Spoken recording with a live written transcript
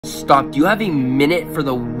stop. Do you have a minute for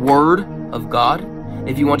the word of God?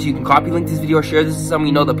 If you want to, you can copy link this video or share this with someone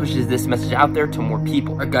you know that pushes this message out there to more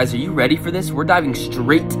people. All right, guys, are you ready for this? We're diving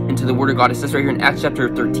straight into the word of God. It says right here in Acts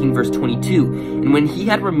chapter 13, verse 22. And when he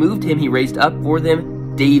had removed him, he raised up for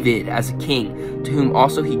them David as a king, to whom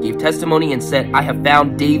also he gave testimony and said, I have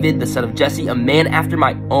found David, the son of Jesse, a man after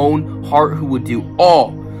my own heart who would do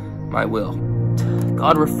all my will.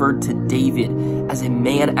 God referred to David as a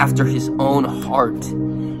man after his own heart.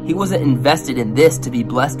 He wasn't invested in this to be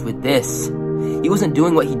blessed with this. He wasn't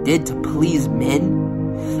doing what he did to please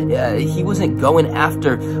men. He wasn't going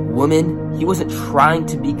after women. He wasn't trying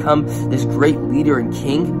to become this great leader and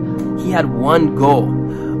king. He had one goal,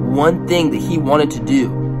 one thing that he wanted to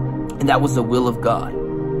do, and that was the will of God.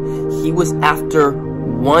 He was after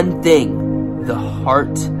one thing, the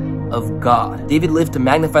heart of God. David lived to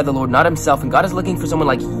magnify the Lord, not himself, and God is looking for someone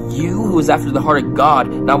like you who is after the heart of God,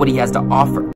 not what he has to offer.